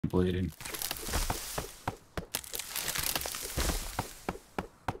bleeding.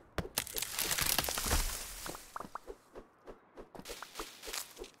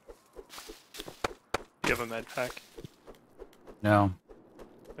 Do you have a med pack? No.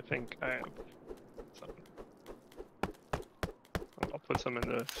 I think I have some. I'll put some in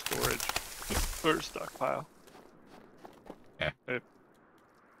the storage or stockpile. Yeah.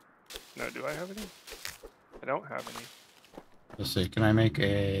 No, do I have any? I don't have any. Let's see. Can I make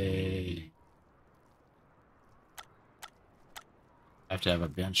a... I have to have a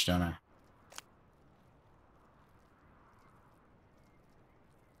bench, don't I?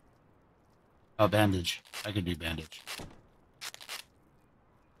 Oh, bandage. I could do bandage.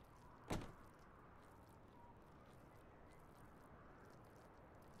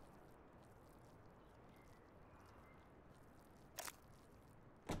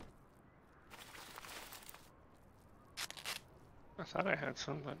 I thought I had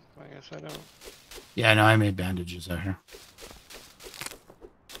some, but I guess I don't. Yeah, no, I made bandages out here.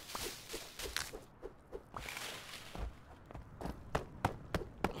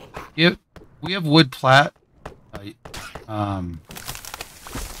 Yep, we have wood plat.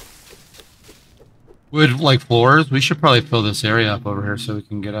 Wood like floors. We should probably fill this area up over here so we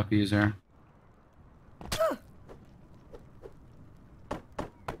can get up easier.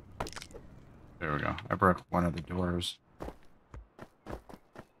 There we go. I broke one of the doors.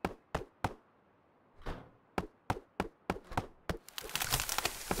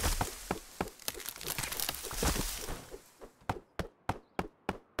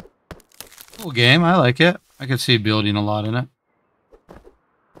 Cool game. I like it. I can see building a lot in it.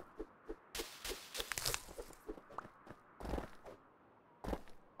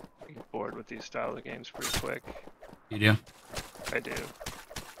 I get bored with these style of games pretty quick. You do? I do.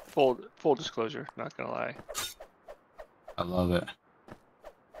 Full disclosure, not gonna lie. I love it.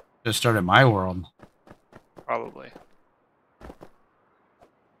 Just started my world. Probably.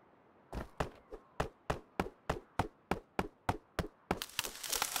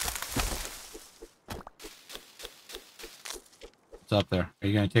 What's up there? Are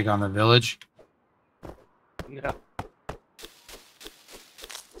you going to take on the village? Yeah.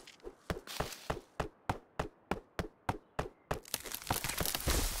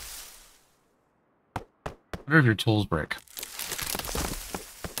 I wonder if your tools break.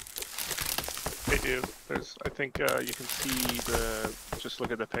 They do. There's, I think you can see the, just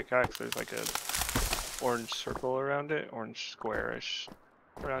look at the pickaxe, there's like a orange circle around it, orange squarish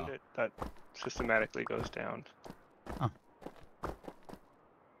around it, that systematically goes down. Huh.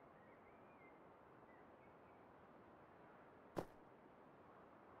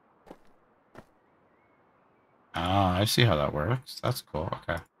 Oh, I see how that works. That's cool.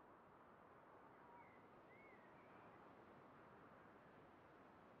 Okay.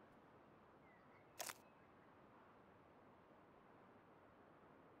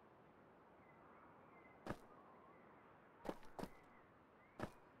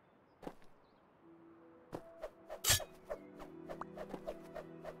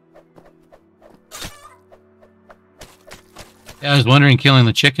 Yeah, I was wondering killing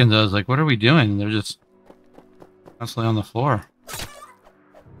the chickens. I was like, what are we doing? They're just constantly on the floor. Just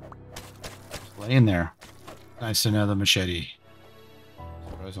laying there. Nice to know the machete.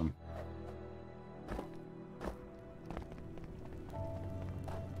 Destroys them.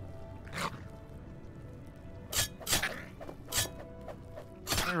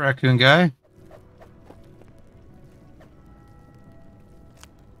 Hey, raccoon guy.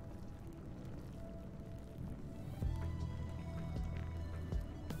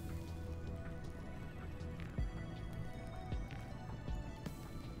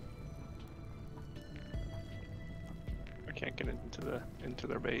 I can't get into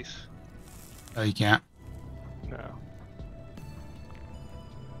their base. Oh, you can't? No.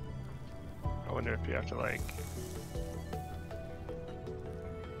 I wonder if you have to like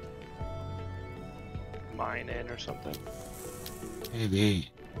mine in or something.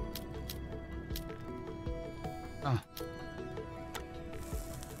 Maybe. Huh.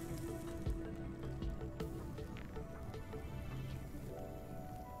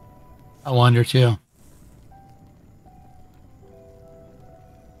 I wonder too.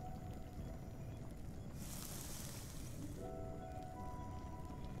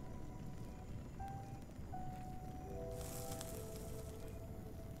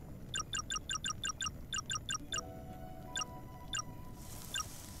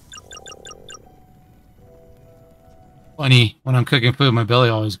 Funny, when I'm cooking food, my belly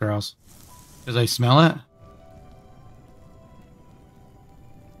always growls. Because I smell it.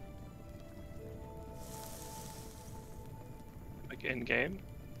 Like in game?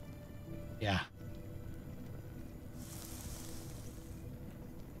 Yeah.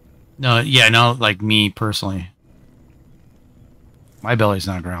 No, yeah, no, like me personally. My belly's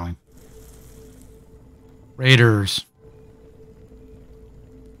not growling. Raiders.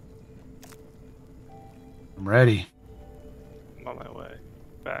 I'm ready. I'm on my way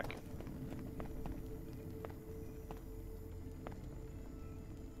back.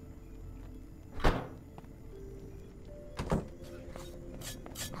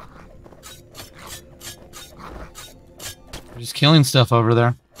 We're just killing stuff over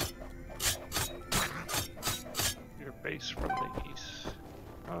there. Your base from the east.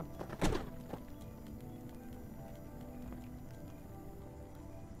 Huh.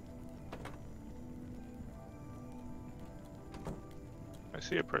 I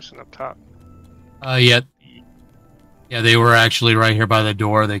see a person up top. Yeah. Yeah, they were actually right here by the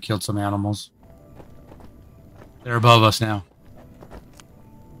door. They killed some animals. They're above us now.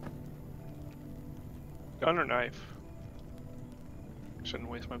 Gun or knife? Shouldn't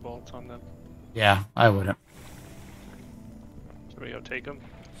waste my bullets on them. Yeah, I wouldn't. Should we go take them?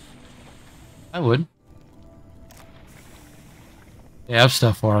 I would. They have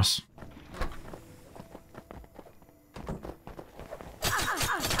stuff for us.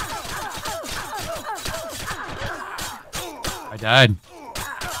 I died.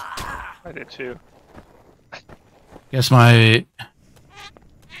 I did too. Guess my...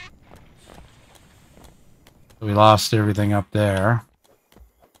 We lost everything up there.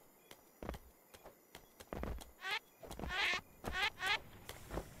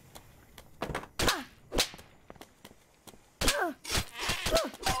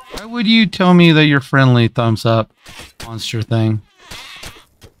 Why would you tell me that you're friendly, thumbs up, monster thing?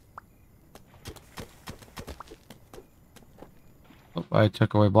 Oh, I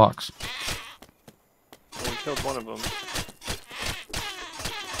took away blocks. Well, we killed one of them.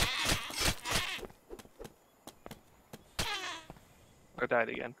 I died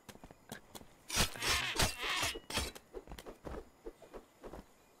again.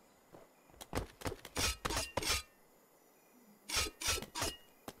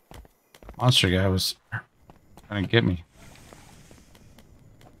 Monster guy was trying to get me.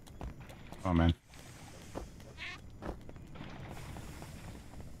 Oh, man.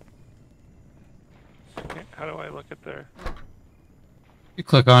 Okay, how do I look at their... You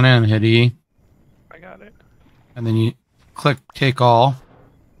click on it and hit E, I got it. and then you click take all.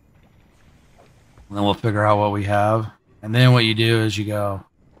 And then we'll figure out what we have. And then what you do is you go,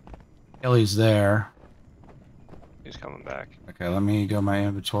 Kelly's there. He's coming back. Okay, let me go my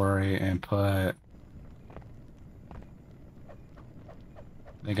inventory and put... I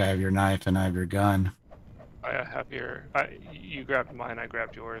think I have your knife and I have your gun. I have your... you grabbed mine, I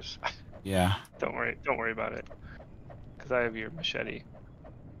grabbed yours. Yeah. Don't worry about it. Because I have your machete.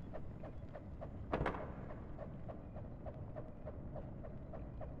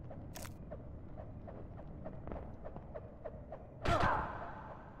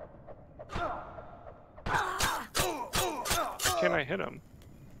 Can I hit him?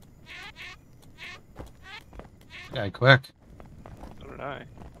 Yeah, quick. So did I.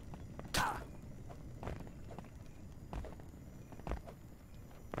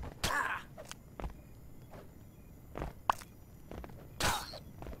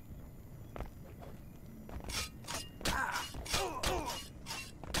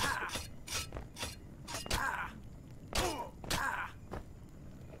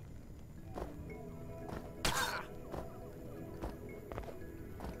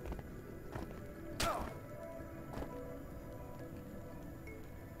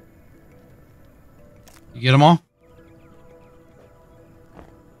 You get them all?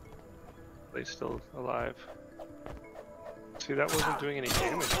 They still alive. See, that wasn't doing any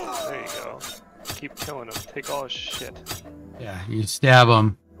damage. There you go. Keep killing him. Take all his shit. Yeah, you stab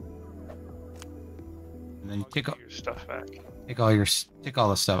them. And then you I'll take give you your stuff back. take all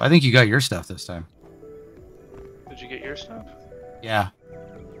the stuff. I think you got your stuff this time. Did you get your stuff? Yeah.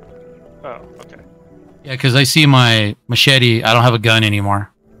 Oh, okay. Yeah, because I see my machete. I don't have a gun anymore.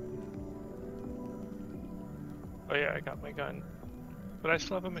 Oh yeah, I got my gun. But I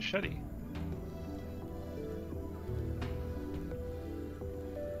still have a machete.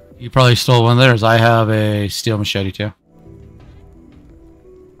 You probably stole one of theirs. I have a steel machete too.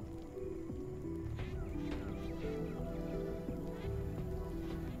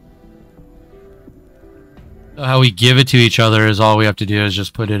 So how we give it to each other is all we have to do is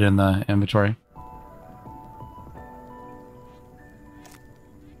just put it in the inventory.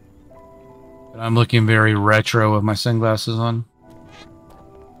 But I'm looking very retro with my sunglasses on.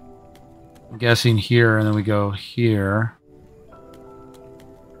 I'm guessing here, and then we go here.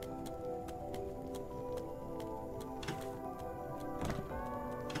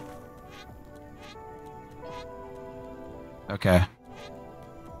 Okay.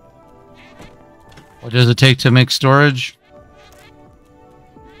 What does it take to make storage?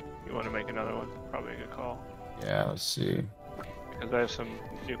 You want to make another one? Probably a good call. Yeah, let's see. Because I have some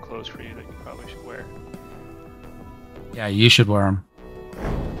new clothes for you that you probably should wear. Yeah, you should wear them.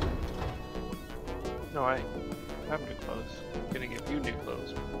 No, I have new clothes. I'm gonna give you new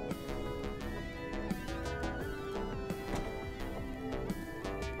clothes.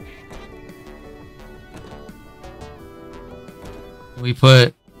 We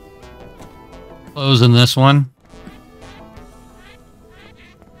put clothes in this one.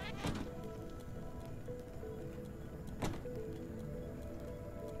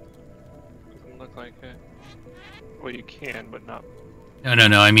 Doesn't look like it. Well, you can, but not.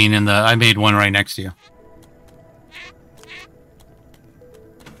 No. I mean, I made one right next to you.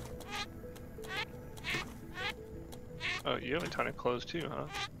 Oh, you have a ton of clothes too, huh?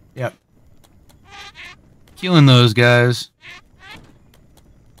 Yep. Killing those guys.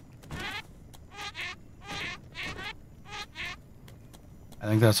 I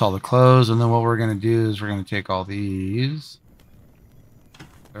think that's all the clothes, and then what we're going to do is we're going to take all these,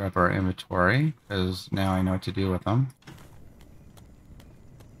 clear up our inventory, because now I know what to do with them.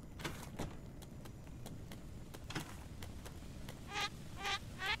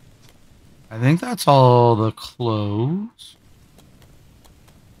 I think that's all the clothes.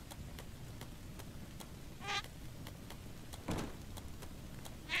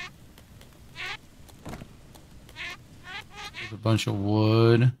 There's a bunch of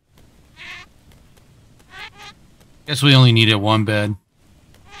wood. Guess we only needed one bed.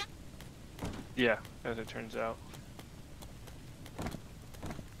 Yeah, as it turns out.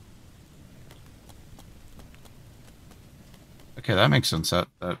 Okay, that makes sense. That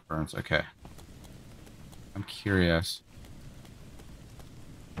burns. Okay. I'm curious.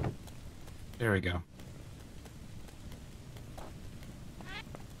 There we go.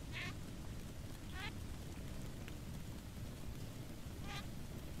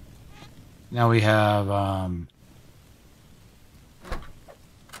 Now we have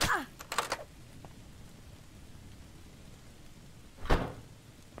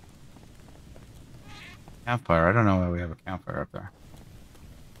campfire. I don't know why we have a campfire up there.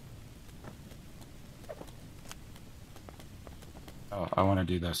 Oh, I want to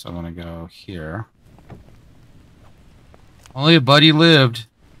do this. I want to go here. Only a buddy lived.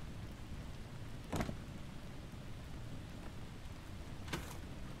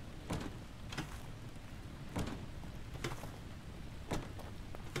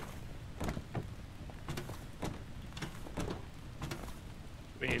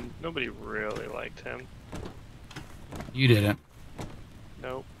 I mean, nobody really liked him. You didn't.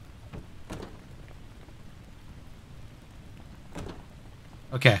 Nope.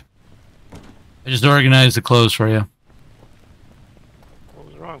 Okay. I just organized the clothes for you. What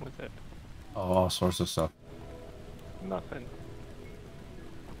was wrong with it? Oh, all sorts of stuff. Nothing.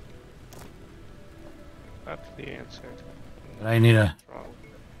 That's the answer. But I need What's wrong?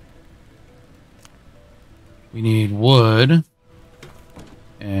 we need wood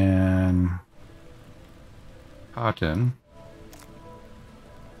and cotton.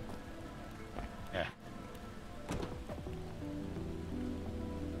 Yeah.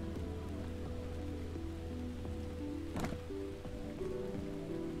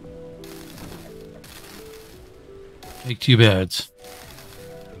 Make 2 beds.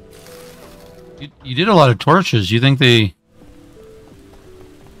 You did a lot of torches. You think they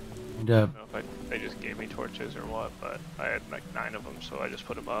end up? I don't know if they just gave me torches or what, but I had like 9 of them, so I just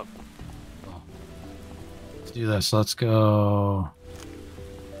put them up. Let's do this. Let's go.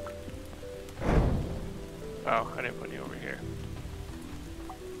 Oh, I didn't put any over here.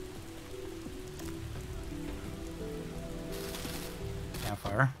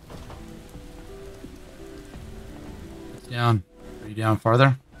 Campfire. It's down. Are you down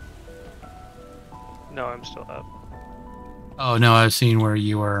farther? No, I'm still up. Oh no, I've seen where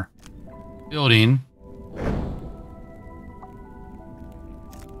you were building.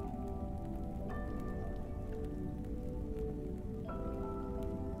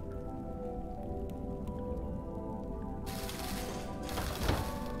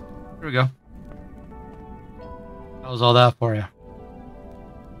 Here we go. How was all that for you?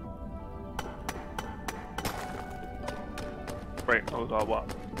 Right, I was all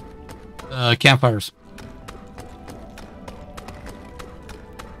what? Campfires.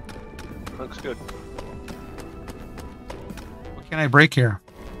 Looks good. What can I break here?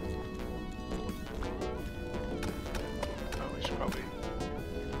 Oh, we should probably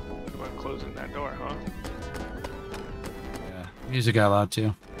go about closing that door, huh? Yeah, music got loud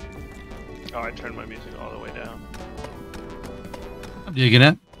too. Oh, I turned my music all the way down. I'm digging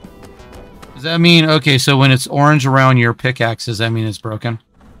it. Does that mean, okay, so when it's orange around your pickaxe, does that mean it's broken?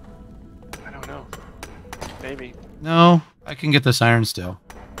 I don't know. Maybe. No, I can get this iron still.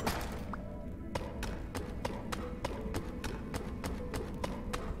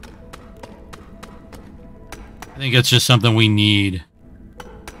 I think it's just something we need.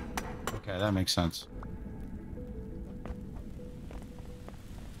 Okay, that makes sense.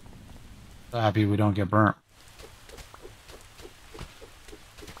 So happy we don't get burnt.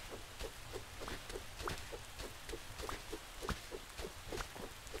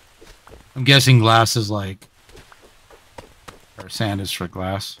 I'm guessing glass is like, or sand is for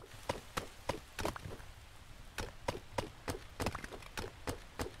glass.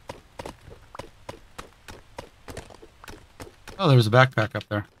 Oh, there's a backpack up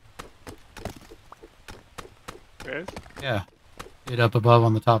there. There is? Yeah. Get up above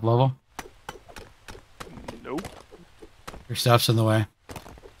on the top level. Nope. Your stuff's in the way.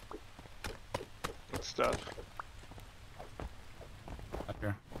 Good stuff. Up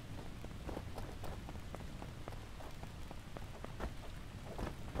here.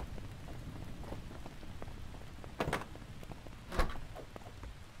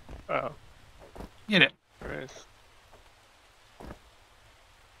 Oh. Get it. There is.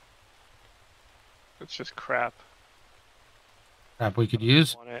 It's just crap. Crap we could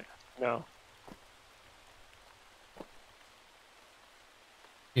use. Want it? No.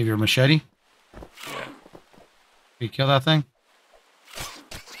 Give your machete. Yeah. You kill that thing?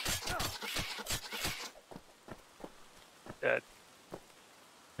 Dead.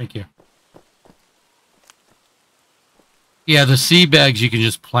 Thank you. Yeah, the sea bags you can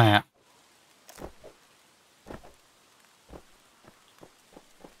just plant.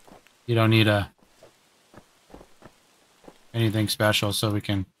 You don't need anything special, so we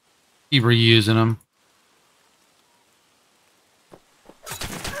can keep reusing them.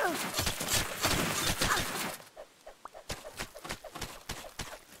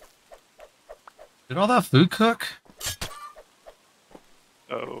 Did all that food cook?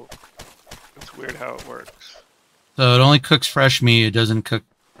 Oh. It's weird how it works. So it only cooks fresh meat, it doesn't cook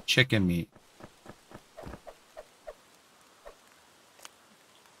chicken meat.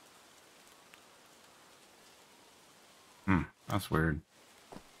 That's weird.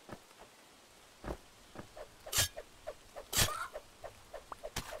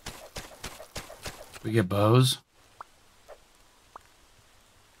 We get bows.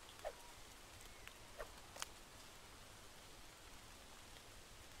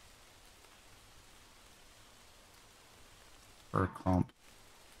 Fur clump.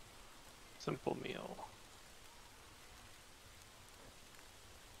 Simple meal.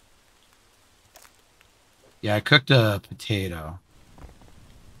 Yeah, I cooked a potato.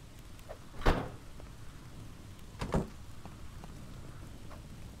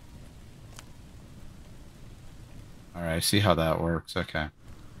 Alright, I see how that works. Okay.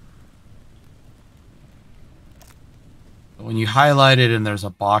 When you highlight it and there's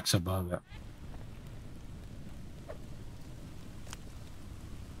a box above it.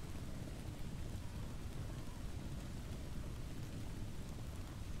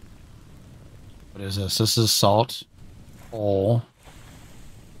 What is this? This is salt, coal,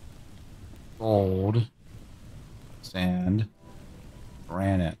 gold, sand,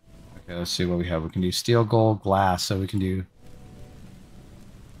 granite. Okay, let's see what we have. We can do steel, gold, glass. So we can do...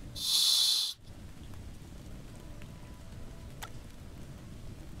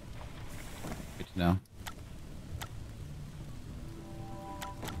 Good to know.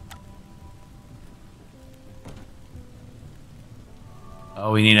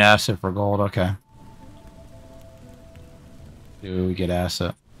 Oh, we need acid for gold. Okay. Do we get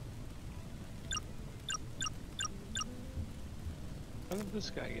acid? How did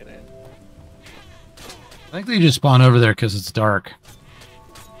this guy get in? I think they just spawn over there because it's dark.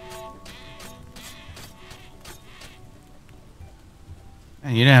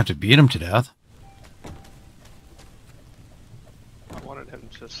 Man, you didn't have to beat him to death. I wanted him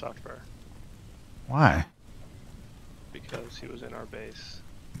to suffer Why? because he was in our base.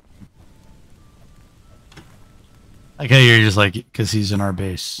 Like how you're just like, because he's in our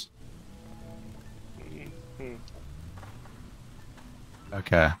base. Mm-hmm.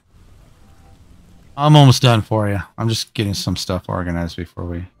 Okay. I'm almost done for you. I'm just getting some stuff organized before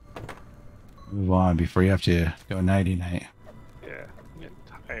we move on, before you have to go nighty-night. Yeah, I'm getting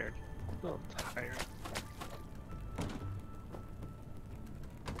tired. A little tired.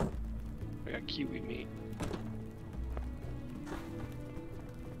 I got kiwi meat.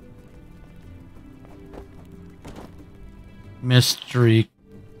 Mystery.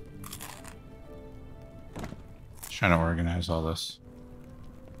 Trying to organize all this.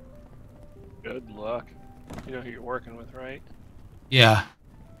 Good luck. You know who you're working with, right? Yeah.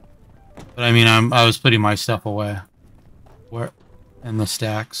 But I mean, I was putting my stuff away. Where? In the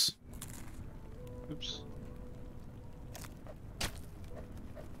stacks. Oops.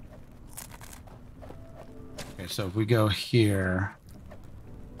 Okay, so if we go here,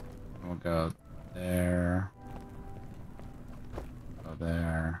 we'll go there. Go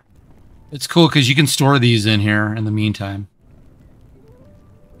there. It's cool because you can store these in here in the meantime.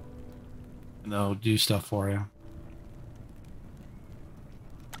 And they'll do stuff for you.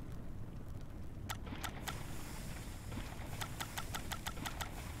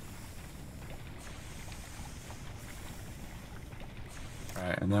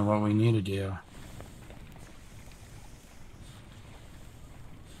 Alright, and then what we need to do.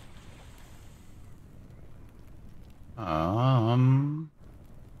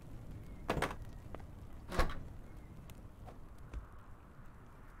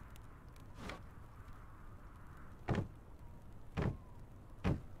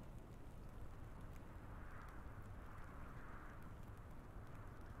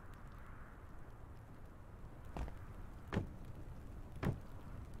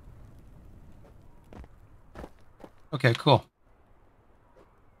 Okay, cool.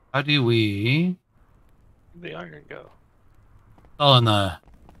 How do we... Where'd the iron go? Oh,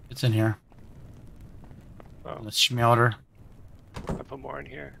 it's in here. Oh, In the smelter. I put more in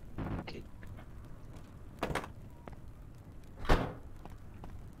here. Okay.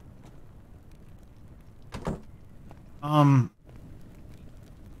 I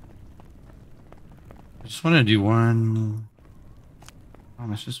just want to do one...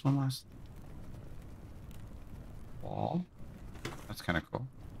 Oh, it's just one last... wall. That's kind of cool.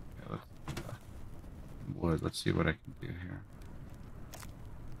 Okay, let's wood. Let's see what I can do here.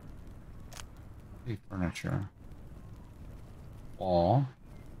 Okay, furniture. Wall.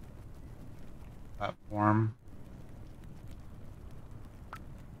 Platform.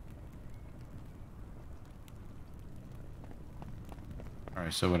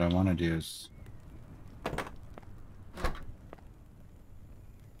 Alright, so what I want to do is...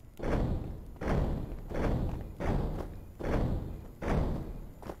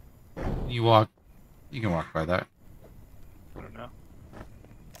 You can walk by that. I don't know.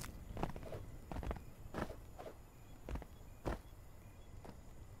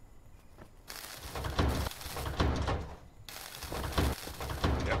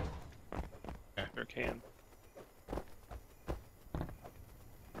 Yeah. Okay. There can.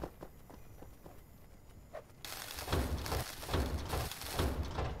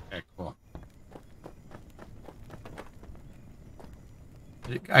 Okay, cool.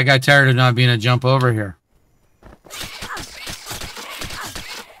 I got tired of not being a jump over here.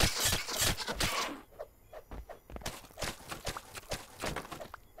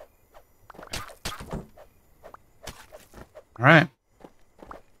 All right.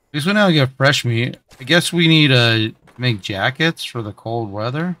 At least we now get fresh meat. I guess we need to make jackets for the cold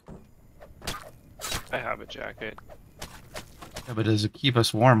weather. I have a jacket. Yeah, but does it keep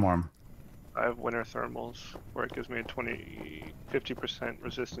us warm? I have winter thermals where it gives me a 50%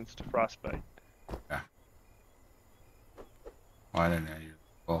 resistance to frostbite. Yeah. Well, I didn't know you.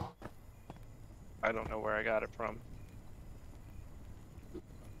 Well, I don't know where I got it from.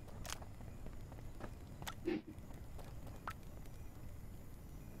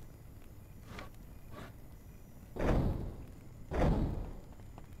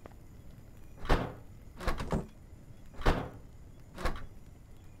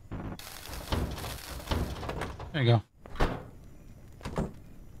 there you go.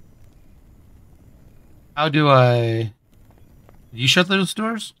 How do I... Did you shut those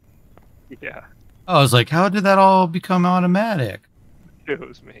doors? Yeah, Oh, I was like, how did that all become automatic? it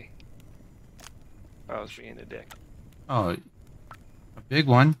was me. I was being a dick. Oh, a big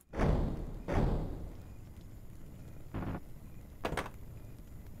one.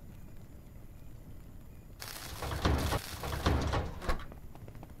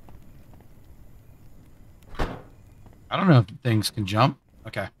 I don't know if things can jump.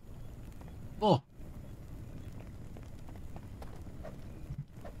 Okay. Cool.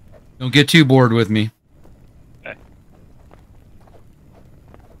 Don't get too bored with me. Okay.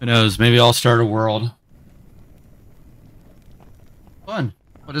 Who knows? Maybe I'll start a world. Fun.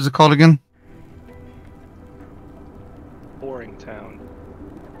 What is it called again? Boring town.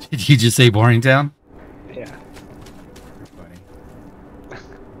 Did you just say Boring Town? Yeah. You're funny.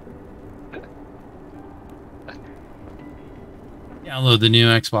 Download the new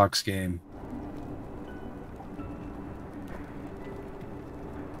Xbox game.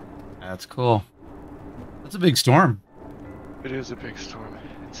 That's cool. That's a big storm. It is a big storm.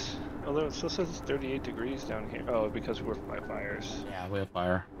 It's Although it still says it's 38 degrees down here. Oh, because we're by fires. Yeah, we have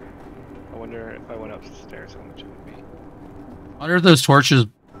fire. I wonder if I went upstairs how much it would be. I wonder if those torches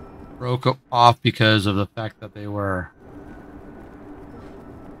broke off because of the fact that they were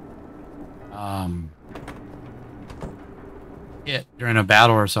hit during a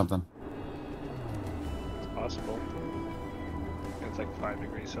battle or something. It's possible. It's like 5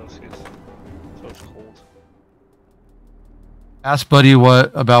 degrees Celsius, so it's cold. Ask Buddy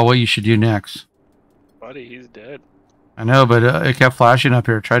what you should do next. Buddy, he's dead. I know, but it kept flashing up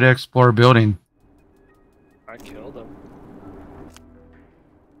here. Try to explore a building. I killed him.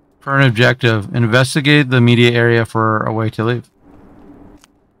 Current objective: investigate the immediate area for a way to leave.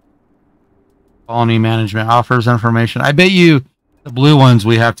 Colony management offers information. I bet you the blue ones,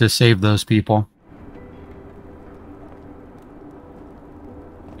 we have to save those people.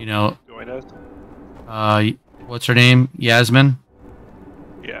 You know, Join us? what's her name? Yasmin?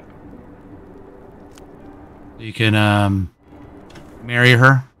 Yeah. You can marry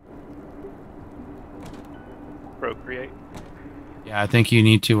her. Procreate? Yeah, I think you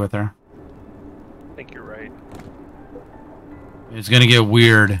need to with her. I think you're right. It's gonna get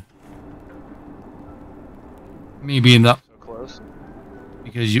weird. Me being the So close?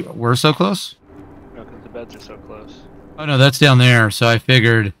 because we're so close. No, because the beds are so close. Oh no, that's down there. So I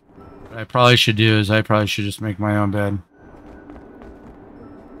figured what I probably should do is I probably should just make my own bed.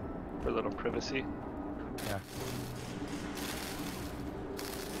 For a little privacy. Yeah.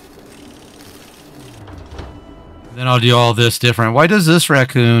 Then I'll do all this different. Why does this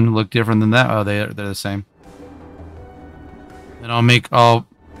raccoon look different than that? Oh, they're the same. Then I'll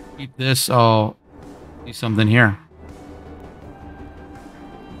keep this. I'll do something here.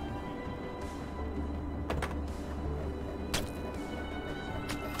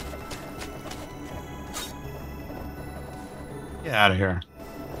 Get out of here.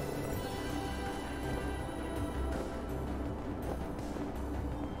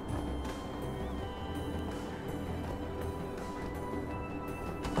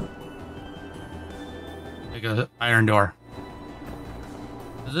 Like an iron door.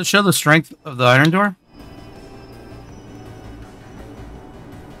 Does it show the strength of the iron door?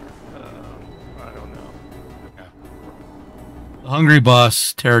 I don't know. Okay. The Hungry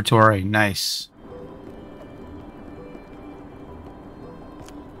Boss territory. Nice.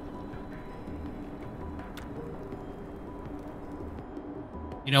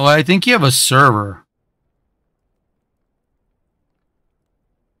 You know what? I think you have a server.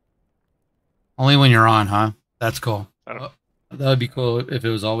 Only when you're on, huh? That's cool. That would be cool if it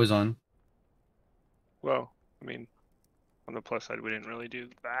was always on. Well, I mean, on the plus side, we didn't really do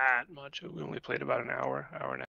that much. We only played about an hour and a half.